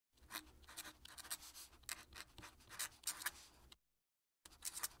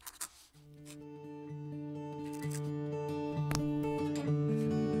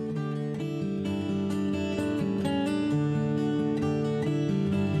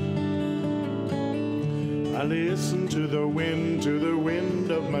I listen to the wind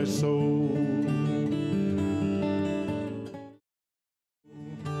of my soul.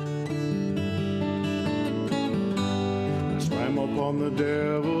 I swam upon the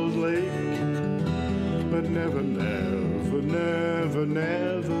devil's lake, but never, never, never,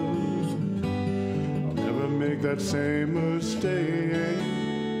 never, I'll never make that same mistake.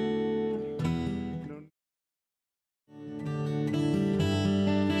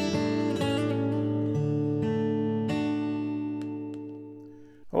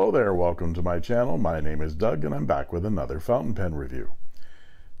 Hello there, welcome to my channel. My name is Doug and I'm back with another fountain pen review.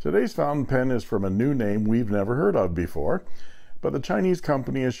 Today's fountain pen is from a new name we've never heard of before, but the Chinese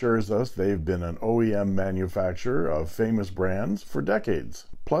company assures us they've been an OEM manufacturer of famous brands for decades.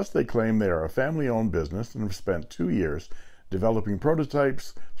 Plus they claim they are a family-owned business and have spent 2 years developing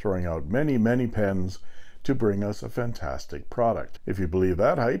prototypes, throwing out many pens to bring us a fantastic product. If you believe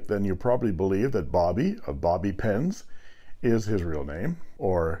that hype, then you probably believe that Bobby of Bobby Pens is his real name,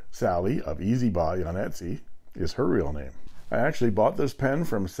 or Sally of Easy Buy on Etsy is her real name. I actually bought this pen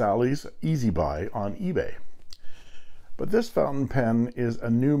from Sally's Easy Buy on eBay. But this fountain pen is a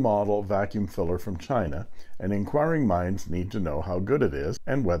new model vacuum filler from China, and inquiring minds need to know how good it is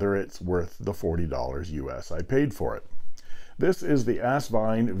and whether it's worth the $40 US I paid for it. This is the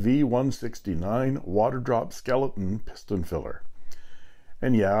Asvine V169 water drop skeleton piston filler.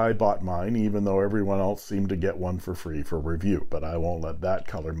 And yeah, I bought mine, even though everyone else seemed to get one for free for review, but I won't let that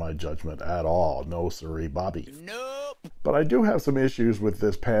color my judgment at all. No siree, Bobby. Nope. But I do have some issues with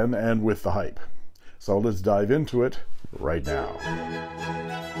this pen and with the hype. So let's dive into it right now.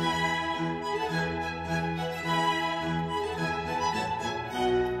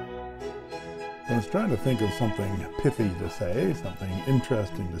 I was trying to think of something pithy to say, something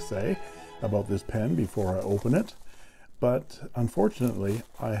interesting to say about this pen before I open it. But unfortunately,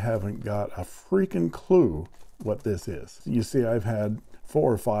 I haven't got a freaking clue what this is. You see, I've had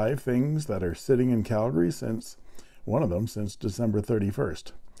 4 or 5 things that are sitting in Calgary since, one of them since December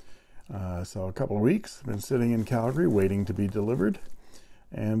 31st. So a couple of weeks, been sitting in Calgary waiting to be delivered.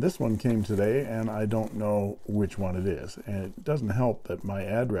 And this one came today, and I don't know which one it is. And it doesn't help that my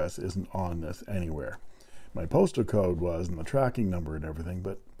address isn't on this anywhere. My postal code was, and the tracking number and everything,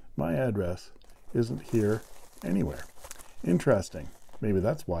 but my address isn't here anywhere. Interesting. Maybe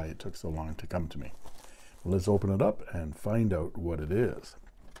that's why it took so long to come to me. Well, let's open it up and find out what it is.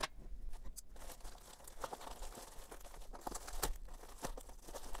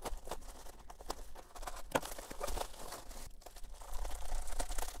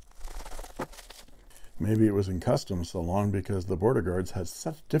 Maybe it was in customs so long because the border guards had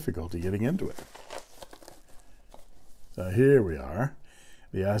such difficulty getting into it. So here we are.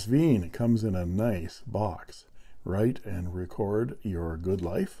 The Asvine. It comes in a nice box. Write and record your good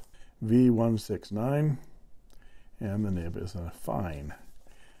life. V169, and the nib is a fine.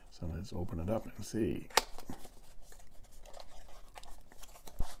 So let's open it up and see.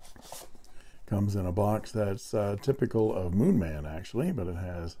 Comes in a box that's typical of Moonman actually, but it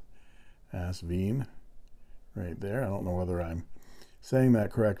has Asvine right there. I don't know whether I'm saying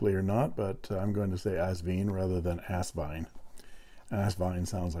that correctly or not, but I'm going to say Asvine rather than Asvine. Asvine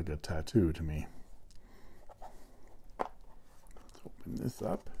sounds like a tattoo to me. Open this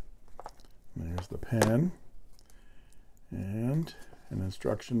up. There's the pen and an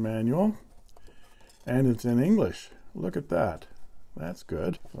instruction manual, and it's in English. Look at that. That's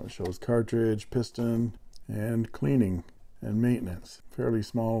good. So it shows cartridge, piston, and cleaning and maintenance. Fairly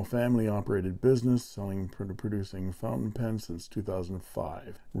small family operated business producing fountain pens since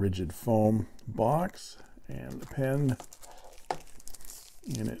 2005. Rigid foam box and the pen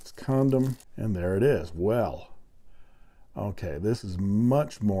in its condom, and there it is. Well, okay, this is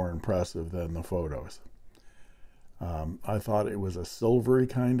much more impressive than the photos. I thought it was a silvery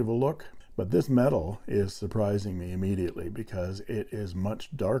kind of a look, but this metal is surprising me immediately because it is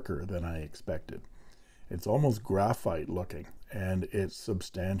much darker than I expected. It's almost graphite looking, and it's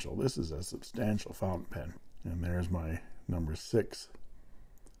substantial. This is a substantial fountain pen. And there's my number 6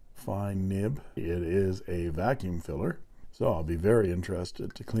 fine nib. It is a vacuum filler, so I'll be very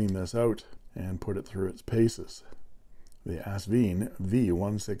interested to clean this out and put it through its paces. The Asvine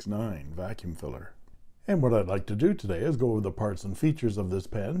V169 vacuum filler. And what I'd like to do today is go over the parts and features of this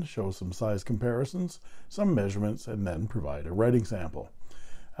pen, show some size comparisons, some measurements, and then provide a writing sample.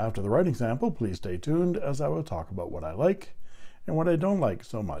 After the writing sample, please stay tuned as I will talk about what I like and what I don't like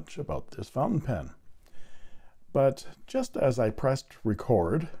so much about this fountain pen. But just as I pressed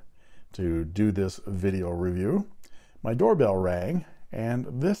record to do this video review, my doorbell rang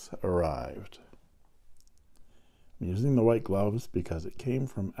and this arrived. I'm using the white gloves because it came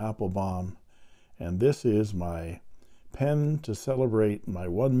from Applebaum And this is my pen to celebrate my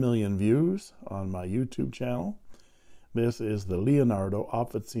 1 million views on my YouTube channel. This is the Leonardo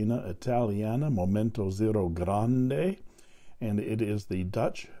Officina Italiana Momento Zero Grande, and it is the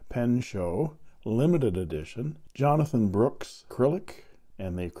Dutch Pen Show limited edition Jonathan Brooks acrylic,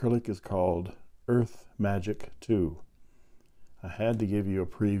 and the acrylic is called Earth Magic 2. I had to give you a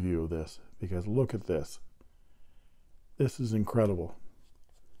preview of this because look at this. This is incredible.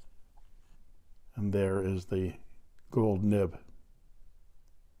 And there is the gold nib.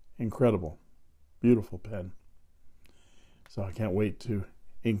 Incredible. Beautiful pen. So I can't wait to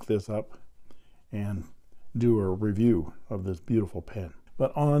ink this up and do a review of this beautiful pen.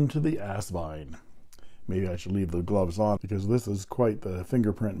 But on to the Asvine. Maybe I should leave the gloves on because this is quite the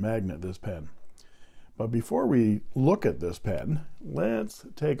fingerprint magnet, this pen. But before we look at this pen, let's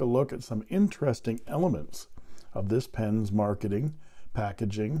take a look at some interesting elements of this pen's marketing,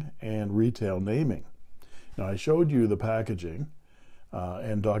 packaging, and retail naming. Now, I showed you the packaging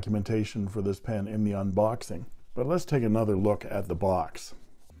and documentation for this pen in the unboxing, but let's take another look at the box.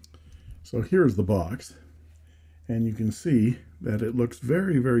 So here's the box, and you can see that it looks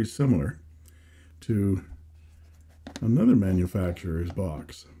very, very similar to another manufacturer's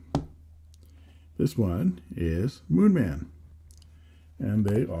box. This one is Moonman, and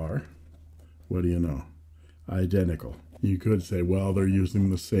they are, what do you know, identical. You could say, well, they're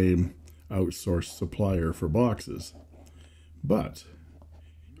using the same outsourced supplier for boxes. But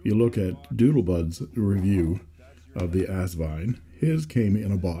you look at Doodlebud's review of the Asvine, his came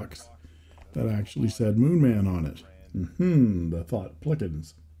in a box that actually said Moonman on it. The thought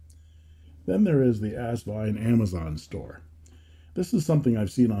plickens. Then there is the Asvine Amazon store. This is something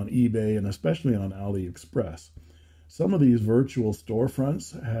I've seen on eBay and especially on AliExpress. Some of these virtual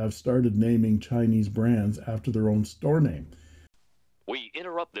storefronts have started naming Chinese brands after their own store name. We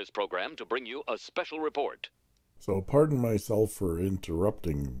interrupt this program to bring you a special report. So pardon myself for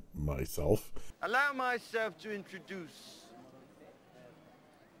interrupting myself. Allow myself to introduce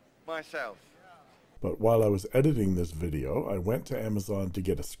myself. But while I was editing this video, I went to Amazon to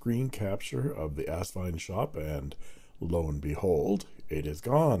get a screen capture of the Asvine shop, and lo and behold, it is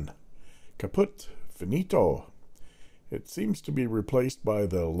gone. Kaput. Finito. It seems to be replaced by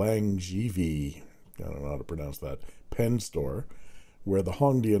the Langjivi, I don't know how to pronounce that, pen store, where the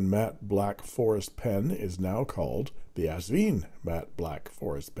Hongdian Matte Black Forest pen is now called the Asvine Matte Black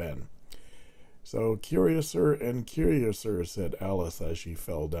Forest pen. So curiouser and curiouser, said Alice as she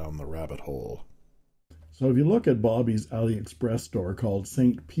fell down the rabbit hole. So if you look at Bobby's AliExpress store called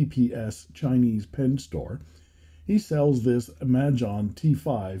St. PPS Chinese Pen Store, he sells this Majon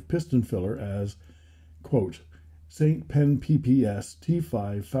T5 piston filler as, quote, St. Pen PPS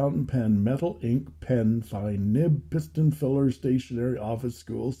T5 fountain pen metal ink pen fine nib piston filler stationery office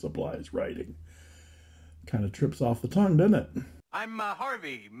school supplies writing. Kind of trips off the tongue, doesn't it? I'm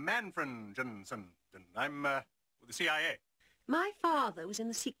Harvey Manfred Jensen. I'm with the CIA. My father was in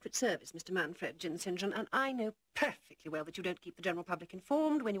the Secret Service, Mr. Manfred Jensen, and I know perfectly well that you don't keep the general public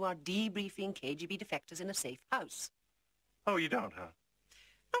informed when you are debriefing KGB defectors in a safe house. Oh, you don't, huh?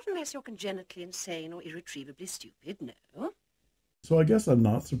 Not unless you're congenitally insane or irretrievably stupid, no. So I guess I'm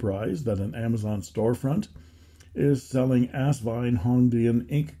not surprised that an Amazon storefront is selling Asvine Hongdian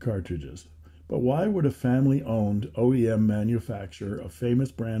ink cartridges. But why would a family-owned OEM manufacturer of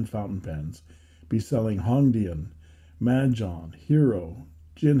famous brand fountain pens be selling Hongdian, Majon, Hero,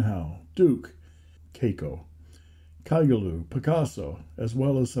 Jinhao, Duke, Keiko, Kaigalu, Picasso, as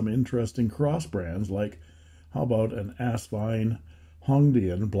well as some interesting cross brands like, how about an Asvine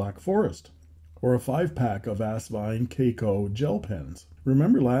Hongdian Black Forest, or a 5-pack of Asvine Keiko gel pens.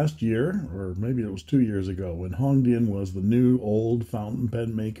 Remember last year, or maybe it was 2 years ago, when Hongdian was the new old fountain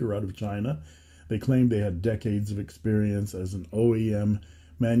pen maker out of China? They claimed they had decades of experience as an OEM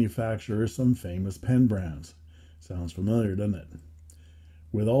manufacturer of some famous pen brands. Sounds familiar, doesn't it?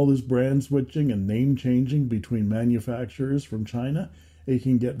 With all this brand switching and name changing between manufacturers from China, it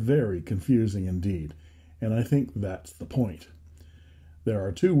can get very confusing indeed. And I think that's the point. There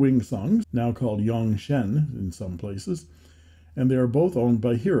are two Wing Sungs, now called Yongshen in some places, and they are both owned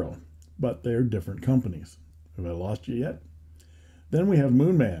by Hero, but they're different companies. Have I lost you yet? Then we have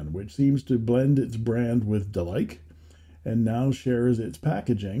Moonman, which seems to blend its brand with Delike, and now shares its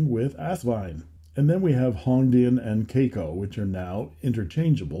packaging with Asvine. And then we have Hongdian and Keiko, which are now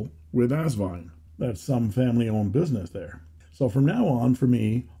interchangeable with Asvine. That's some family-owned business there. So from now on, for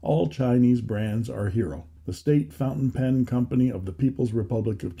me, all Chinese brands are Hero, the state fountain pen company of the People's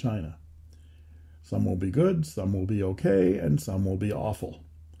Republic of China. Some will be good, some will be okay, and some will be awful.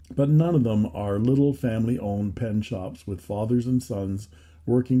 but none of them are little family-owned pen shops with fathers and sons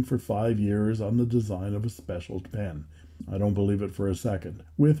working for 5 years on the design of a special pen. I don't believe it for a second,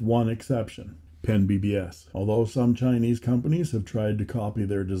 with one exception, Pen BBS. Although some Chinese companies have tried to copy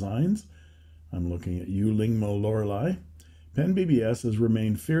their designs, I'm looking at you, Lingmo Lorelei, Pen BBS has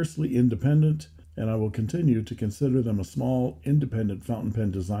remained fiercely independent, and I will continue to consider them a small, independent fountain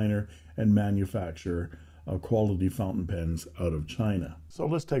pen designer and manufacturer of quality fountain pens out of China. So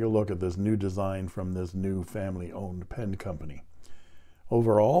let's take a look at this new design from this new family-owned pen company.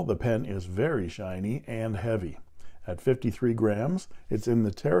 Overall, the pen is very shiny and heavy. At 53 grams, it's in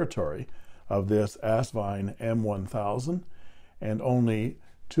the territory of this Asvine M1000 and only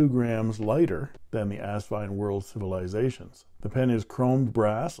 2 grams lighter than the Asvine World Civilizations. The pen is chromed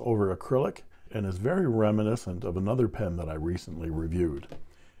brass over acrylic and is very reminiscent of another pen that I recently reviewed,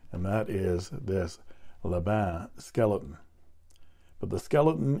 and that is this Le Bain skeleton. But the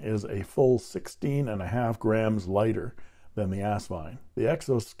skeleton is a full 16.5 grams lighter than the Asvine. The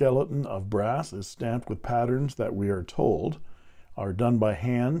exoskeleton of brass is stamped with patterns that we are told are done by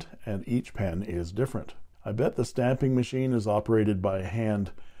hand, and each pen is different. I bet the stamping machine is operated by a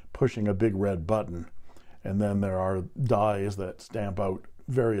hand pushing a big red button, and then there are dies that stamp out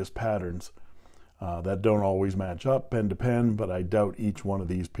various patterns that don't always match up pen to pen, but I doubt each one of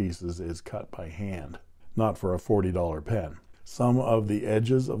these pieces is cut by hand. Not for a $40 pen. Some of the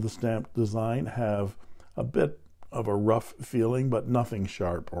edges of the stamped design have a bit of a rough feeling, but nothing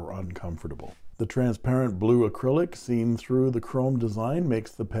sharp or uncomfortable. The transparent blue acrylic seen through the chrome design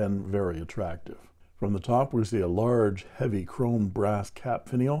makes the pen very attractive. From the top, we see a large, heavy chrome brass cap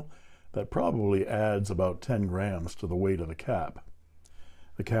finial that probably adds about 10 grams to the weight of the cap.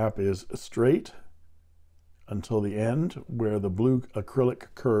 The cap is straight until the end, where the blue acrylic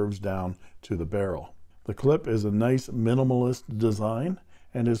curves down to the barrel. The clip is a nice minimalist design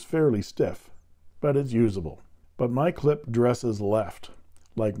and is fairly stiff, but it's usable. But my clip dresses left,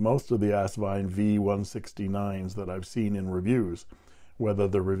 like most of the Asvine V169s that I've seen in reviews, whether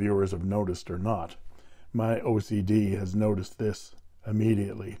the reviewers have noticed or not. My OCD has noticed this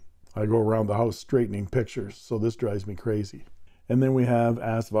immediately. I go around the house straightening pictures, so this drives me crazy. And then we have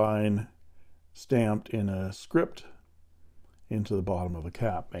Asvine stamped in a script into the bottom of the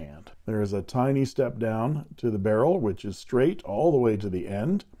cap band. There is a tiny step down to the barrel, which is straight all the way to the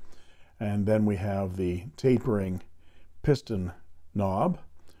end. And then we have the tapering piston knob,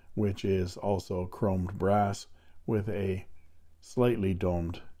 which is also chromed brass with a slightly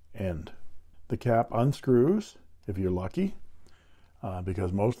domed end. The cap unscrews, if you're lucky,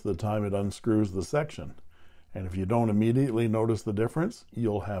 because most of the time it unscrews the section. And if you don't immediately notice the difference,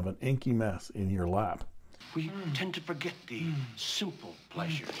 you'll have an inky mess in your lap. We tend to forget the simple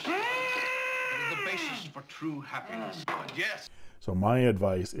pleasures that are the basis for true happiness. Yes. So my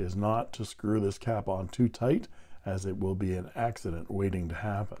advice is not to screw this cap on too tight, as it will be an accident waiting to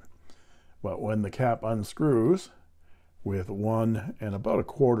happen. But when the cap unscrews with 1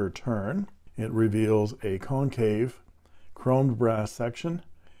 1/4 turn, it reveals a concave chromed brass section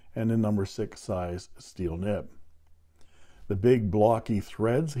and a number 6 size steel nib. The big blocky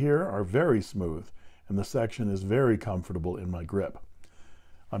threads here are very smooth, and the section is very comfortable in my grip.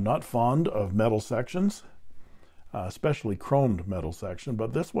 I'm not fond of metal sections, especially chromed metal section,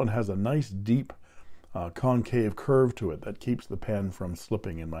 but this one has a nice deep concave curve to it that keeps the pen from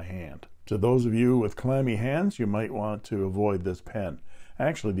slipping in my hand. To those of you with clammy hands, you might want to avoid this pen.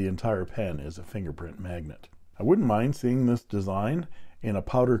 Actually, the entire pen is a fingerprint magnet. I wouldn't mind seeing this design in a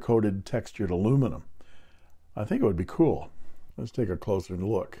powder-coated textured aluminum. I think it would be cool. Let's take a closer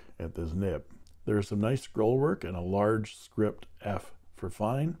look at this nib. There's some nice scroll work and a large script F for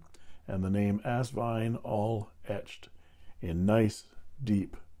fine, and the name Asvine all etched in nice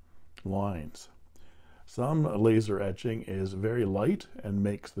deep lines. Some laser etching is very light and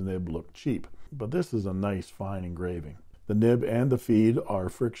makes the nib look cheap, but this is a nice fine engraving. The nib and the feed are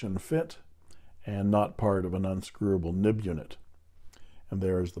friction fit and not part of an unscrewable nib unit. And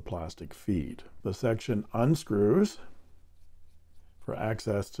there is the plastic feed. The section unscrews for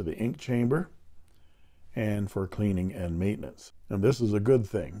access to the ink chamber and for cleaning and maintenance. And this is a good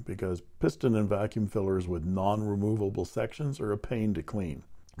thing, because piston and vacuum fillers with non-removable sections are a pain to clean.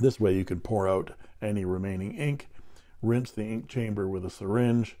 This way you can pour out any remaining ink, rinse the ink chamber with a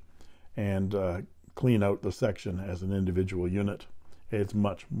syringe, and clean out the section as an individual unit. It's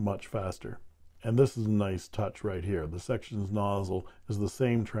much, much faster. And this is a nice touch right here. The section's nozzle is the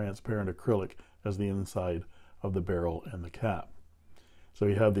same transparent acrylic as the inside of the barrel and the cap. So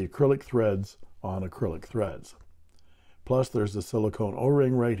you have the acrylic threads on acrylic threads. Plus there's the silicone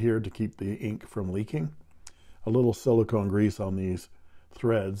O-ring right here to keep the ink from leaking. A little silicone grease on these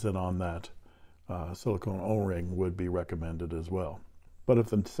threads and on that silicone O-ring would be recommended as well. But if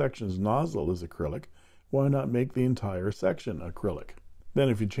the section's nozzle is acrylic, why not make the entire section acrylic? Then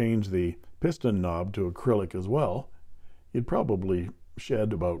if you change the piston knob to acrylic as well, you'd probably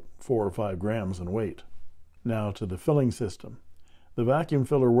shed about 4 or 5 grams in weight. Now to the filling system. The vacuum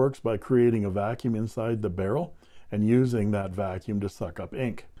filler works by creating a vacuum inside the barrel and using that vacuum to suck up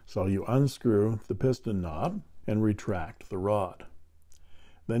ink. So you unscrew the piston knob and retract the rod.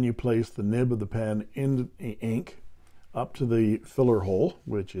 Then you place the nib of the pen in the ink up to the filler hole,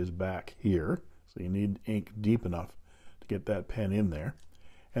 which is back here. So you need ink deep enough to get that pen in there.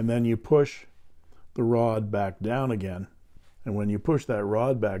 And then you push the rod back down again. And when you push that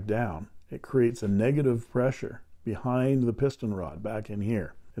rod back down, it creates a negative pressure behind the piston rod back in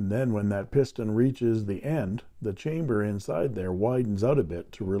here. And then when that piston reaches the end, the chamber inside there widens out a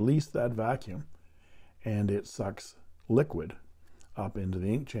bit to release that vacuum, and it sucks liquid up into the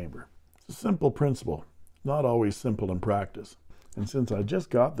ink chamber. It's a simple principle, not always simple in practice. And since I just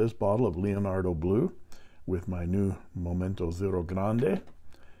got this bottle of Leonardo Blue with my new Momento Zero Grande,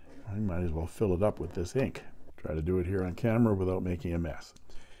 I might as well fill it up with this ink. Try to do it here on camera without making a mess.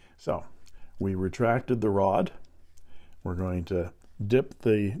 So we retracted the rod. We're going to dip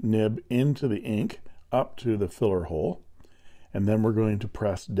the nib into the ink up to the filler hole, and then we're going to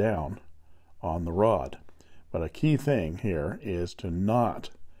press down on the rod. But a key thing here is to not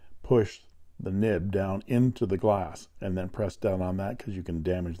push the nib down into the glass and then press down on that, because you can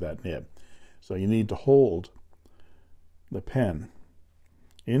damage that nib. So you need to hold the pen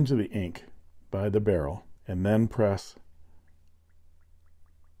into the ink by the barrel and then press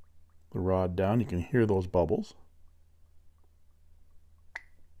the rod down. You can hear those bubbles,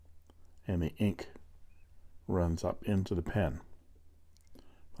 and the ink runs up into the pen.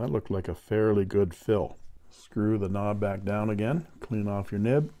 That looked like a fairly good fill. Screw the knob back down again, clean off your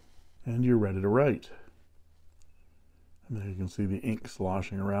nib, and you're ready to write. And there you can see the ink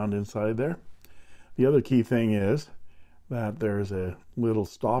sloshing around inside there. The other key thing is that there's a little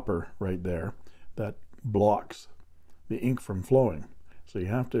stopper right there that blocks the ink from flowing. So you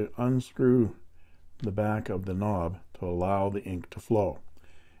have to unscrew the back of the knob to allow the ink to flow.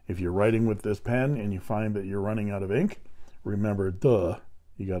 If you're writing with this pen and you find that you're running out of ink, remember,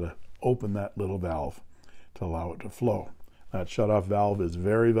 you got to open that little valve to allow it to flow. That shut-off valve is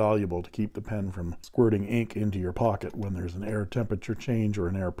very valuable to keep the pen from squirting ink into your pocket when there's an air temperature change or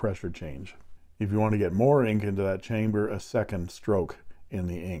an air pressure change. If you want to get more ink into that chamber, a second stroke in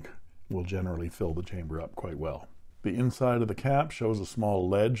the ink will generally fill the chamber up quite well. The inside of the cap shows a small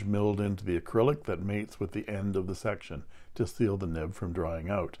ledge milled into the acrylic that mates with the end of the section to seal the nib from drying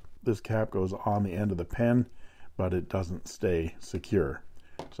out. This cap goes on the end of the pen, but it doesn't stay secure.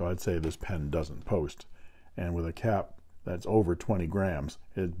 So I'd say this pen doesn't post. And with a cap that's over 20 grams,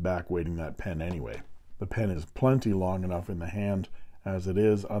 it's back weighting that pen anyway. The pen is plenty long enough in the hand as it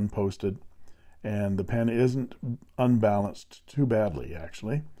is unposted, and the pen isn't unbalanced too badly,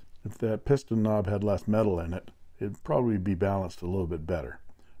 actually. If that piston knob had less metal in it, it'd probably be balanced a little bit better,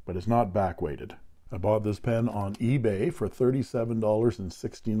 but it's not back weighted. I bought this pen on eBay for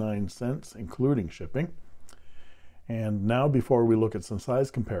 $37.69, including shipping. And now, before we look at some size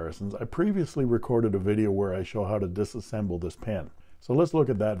comparisons, I previously recorded a video where I show how to disassemble this pen. So let's look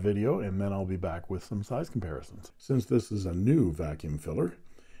at that video, and then I'll be back with some size comparisons. Since this is a new vacuum filler,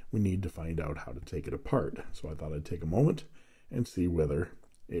 we need to find out how to take it apart. So I thought I'd take a moment and see whether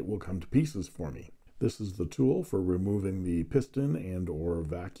it will come to pieces for me. This is the tool for removing the piston and or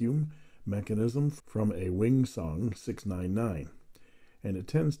vacuum mechanism from a Wingsung 699. And it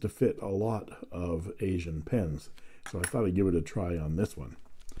tends to fit a lot of Asian pens. So I thought I'd give it a try on this one.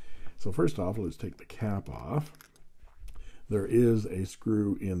 So first off, let's take the cap off. There is a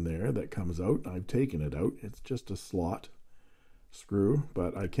screw in there that comes out. I've taken it out. It's just a slot screw,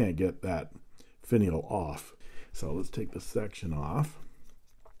 but I can't get that finial off. So let's take the section off.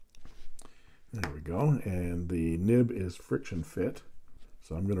 There we go. And the nib is friction fit.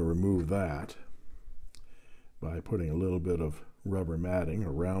 So I'm going to remove that by putting a little bit of rubber matting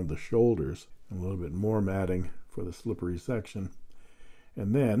around the shoulders and a little bit more matting for the slippery section.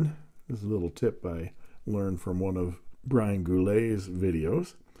 And then, this is a little tip I learned from one of Brian Goulet's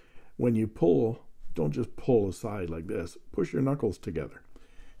videos. When you pull, don't just pull aside like this. Push your knuckles together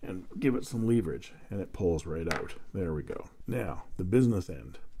and give it some leverage, and it pulls right out. There we go. Now, the business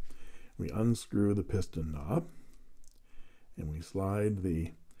end. We unscrew the piston knob and we slide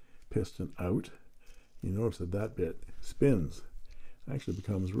the piston out. You notice that that bit spins. It actually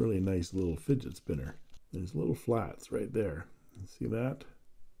becomes a really nice little fidget spinner. There's little flats right there. You see that?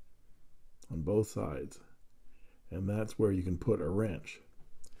 On both sides. and that's where you can put a wrench.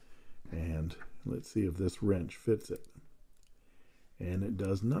 And let's see if this wrench fits it. And it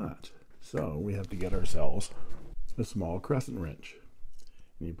does not. So we have to get ourselves a small crescent wrench.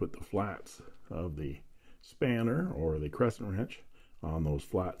 And you put the flats of the spanner or the crescent wrench on those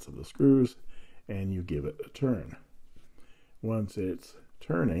flats of the screws, and you give it a turn. Once it's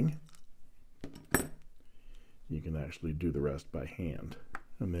turning, you can actually do the rest by hand.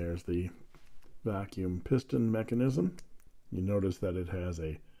 And there's the vacuum piston mechanism. You notice that it has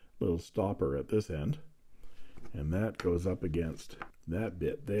a little stopper at this end, and that goes up against that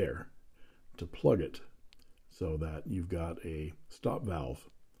bit there to plug it, so that you've got a stop valve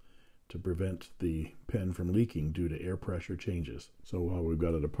to prevent the pen from leaking due to air pressure changes. So while we've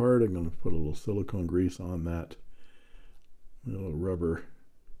got it apart, I'm going to put a little silicone grease on that little rubber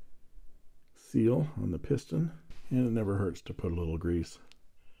seal on the piston, and it never hurts to put a little grease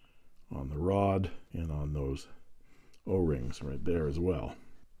on the rod and on those O-rings right there as well,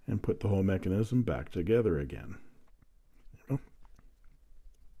 and put the whole mechanism back together again.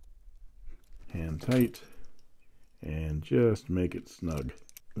 Hand tight, and just make it snug.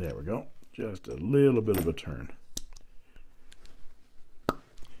 There we go. Just a little bit of a turn,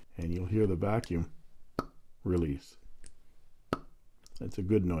 and you'll hear the vacuum release. That's a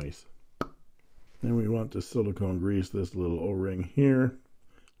good noise. Then we want to silicone grease this little O-ring here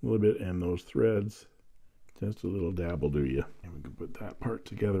a little bit, and those threads. Just a little dab will do you. And we can put that part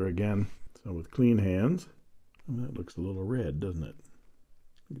together again. So with clean hands, and that looks a little red, doesn't it?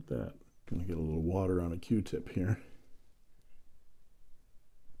 Look at that. Gonna get a little water on a Q-tip here.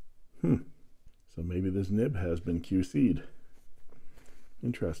 So maybe this nib has been QC'd.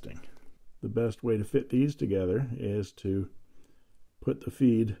 Interesting. The best way to fit these together is to put the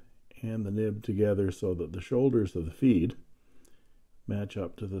feed and the nib together so that the shoulders of the feed match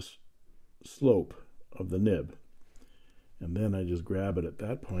up to the slope of the nib. And then I just grab it at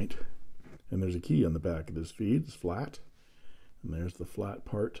that point, and there's a key on the back of this feed. It's flat, and there's the flat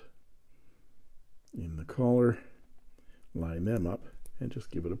part in the collar. Line them up and just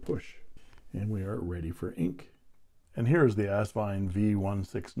give it a push, and we are ready for ink. And here's the Asvine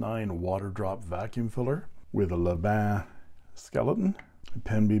V169 water drop vacuum filler with a Leban skeleton, a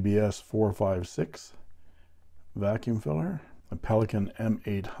Pen BBS 456 vacuum filler, a Pelican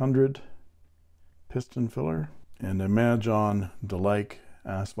M800 piston filler, and a Majon Delike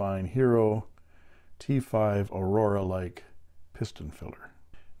Asvine Hero T5 Aurora-like piston filler.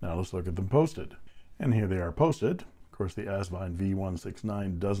 Now let's look at them posted. And here they are posted. Of course, the Asvine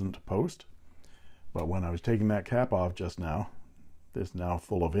V169 doesn't post, but when I was taking that cap off just now, this now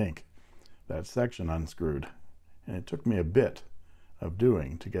full of ink, that section unscrewed, and it took me a bit of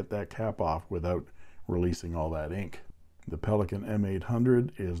doing to get that cap off without releasing all that ink. The Pelican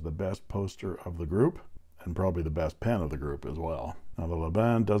M800 is the best poster of the group, and probably the best pen of the group as well. Now the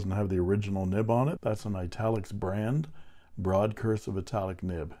Leban doesn't have the original nib on it. That's an Italics brand, broad cursive italic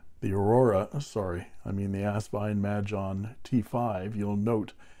nib. The Aurora, the Asvine Majon T5, you'll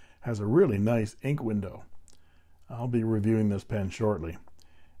note, has a really nice ink window. I'll be reviewing this pen shortly.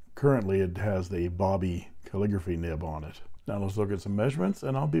 Currently it has the Bobby calligraphy nib on it. Now let's look at some measurements,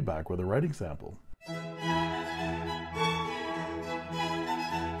 and I'll be back with a writing sample.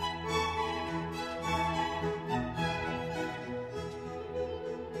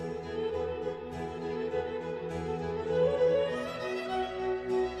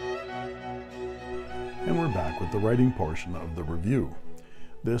 And we're back with the writing portion of the review.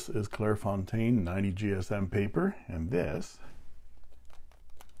 This is Clairefontaine 90 GSM paper, and this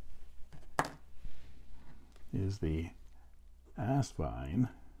is the Asvine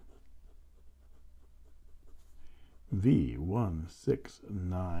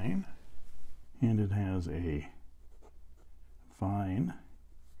V169, and it has a fine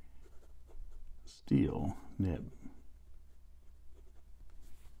steel nib.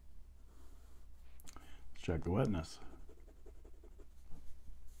 Let's check the wetness.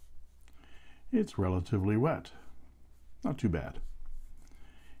 It's relatively wet, not too bad.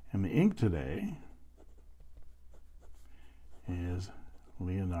 And the ink today is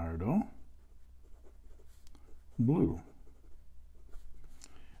Leonardo blue.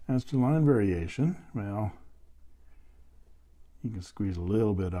 As to line variation, well, you can squeeze a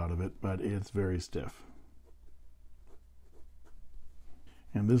little bit out of it, but it's very stiff.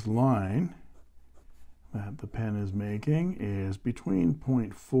 And this line that the pen is making is between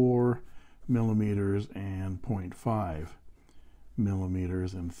 0.4 millimeters and 0.5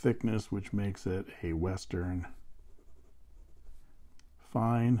 millimeters in thickness, which makes it a Western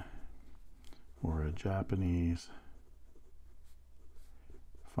fine or a Japanese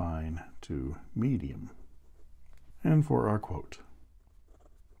fine to medium. And for our quote.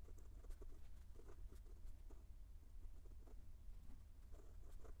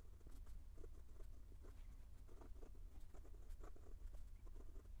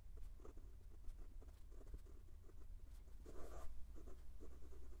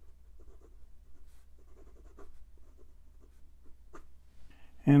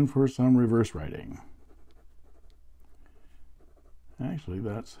 And for some reverse writing. Actually,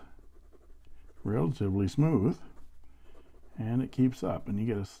 that's relatively smooth, and it keeps up, and you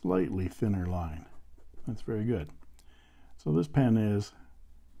get a slightly thinner line. That's very good. So this pen is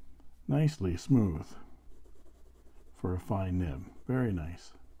nicely smooth for a fine nib. Very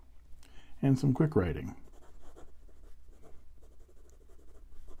nice. And some quick writing.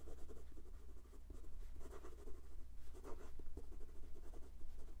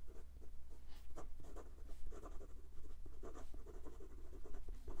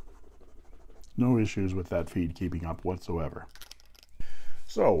 No issues with that feed keeping up whatsoever.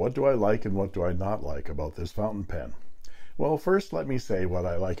 So what do I like and what do I not like about this fountain pen? Well, first let me say what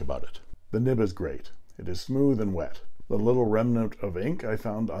I like about it. The nib is great. It is smooth and wet. The little remnant of ink I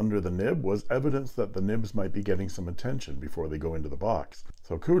found under the nib was evidence that the nibs might be getting some attention before they go into the box.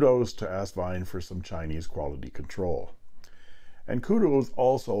 So kudos to Asvine for some Chinese quality control. And kudos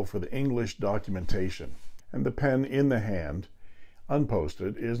also for the English documentation. And the pen in the hand,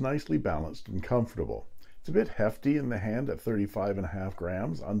 unposted, is nicely balanced and comfortable. It's a bit hefty in the hand at 35.5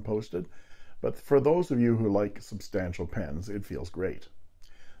 grams unposted, but for those of you who like substantial pens, it feels great.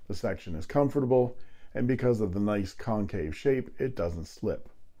 The section is comfortable, and because of the nice concave shape, it doesn't slip.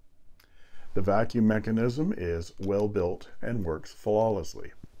 The vacuum mechanism is well built and works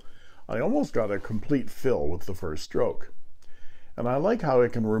flawlessly. I almost got a complete fill with the first stroke. And I like how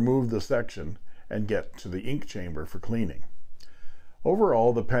it can remove the section and get to the ink chamber for cleaning.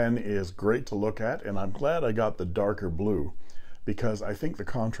 Overall, the pen is great to look at, and I'm glad I got the darker blue because I think the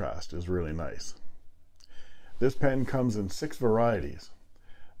contrast is really nice. This pen comes in 6 varieties.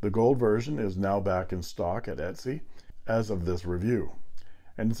 The gold version is now back in stock at Etsy as of this review,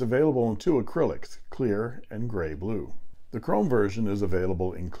 and it's available in 2 acrylics, clear and gray blue. The chrome version is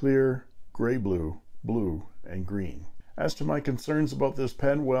available in clear, gray blue, blue, and green. As to my concerns about this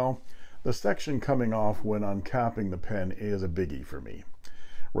pen, well, the section coming off when uncapping the pen is a biggie for me.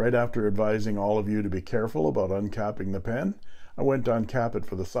 Right after advising all of you to be careful about uncapping the pen, I went to uncap it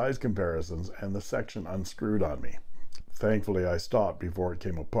for the size comparisons and the section unscrewed on me. Thankfully, I stopped before it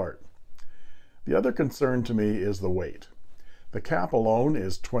came apart. The other concern to me is the weight. The cap alone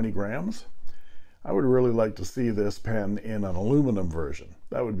is 20 grams. I would really like to see this pen in an aluminum version.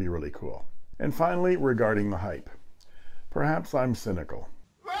 That would be really cool. And finally, regarding the hype. Perhaps I'm cynical.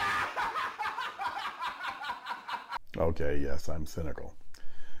 Okay, yes, I'm cynical.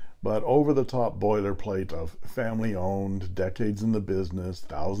 But over-the-top boilerplate of family-owned, decades in the business,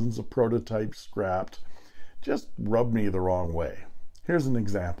 thousands of prototypes scrapped, just rubbed me the wrong way. Here's an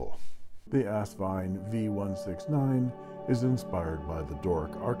example. The Asvine V169 is inspired by the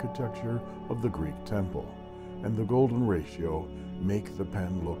Doric architecture of the Greek temple, and the golden ratio make the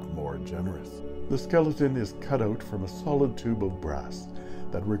pen look more generous. The skeleton is cut out from a solid tube of brass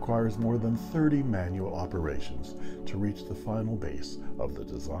that requires more than 30 manual operations to reach the final base of the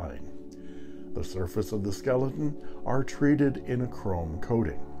design. The surface of the skeleton are treated in a chrome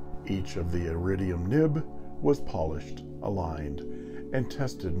coating. Each of the iridium nib was polished, aligned, and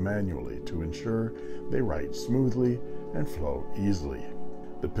tested manually to ensure they write smoothly and flow easily.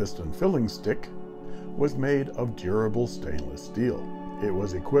 The piston filling stick was made of durable stainless steel. It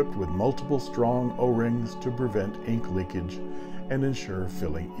was equipped with multiple strong O-rings to prevent ink leakage and ensure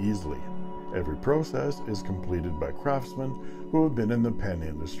filling easily. Every process is completed by craftsmen who have been in the pen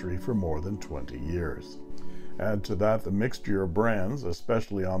industry for more than 20 years. Add to that the mixture of brands,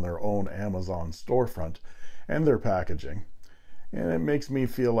 especially on their own Amazon storefront, and their packaging, and it makes me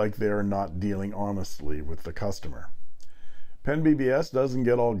feel like they're not dealing honestly with the customer. Pen BBS doesn't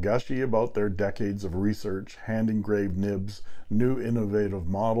get all gushy about their decades of research, hand-engraved nibs, new innovative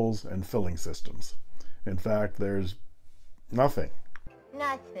models, and filling systems. In fact, there's nothing.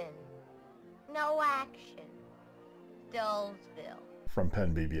 Nothing. No action. Dullsville. From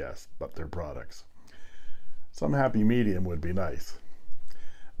Pen BBS, but their products. Some happy medium would be nice.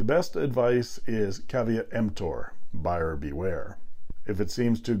 The best advice is caveat emptor, buyer beware. If it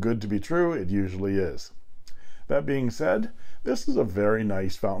seems too good to be true, it usually is. That being said, this is a very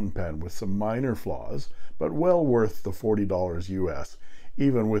nice fountain pen with some minor flaws, but well worth the $40 US,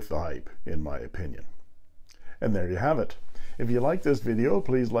 even with the hype, in my opinion. And there you have it. If you like this video,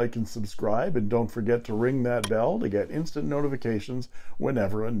 please like and subscribe, and don't forget to ring that bell to get instant notifications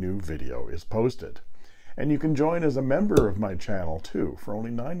whenever a new video is posted. And you can join as a member of my channel too for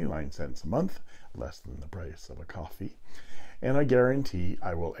only 99 cents a month, less than the price of a coffee. And I guarantee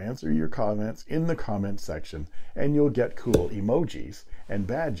I will answer your comments in the comments section, and you'll get cool emojis and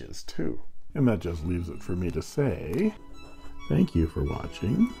badges too. And that just leaves it for me to say thank you for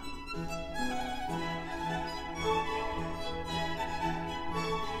watching.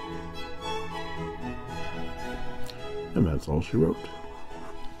 And that's all she wrote.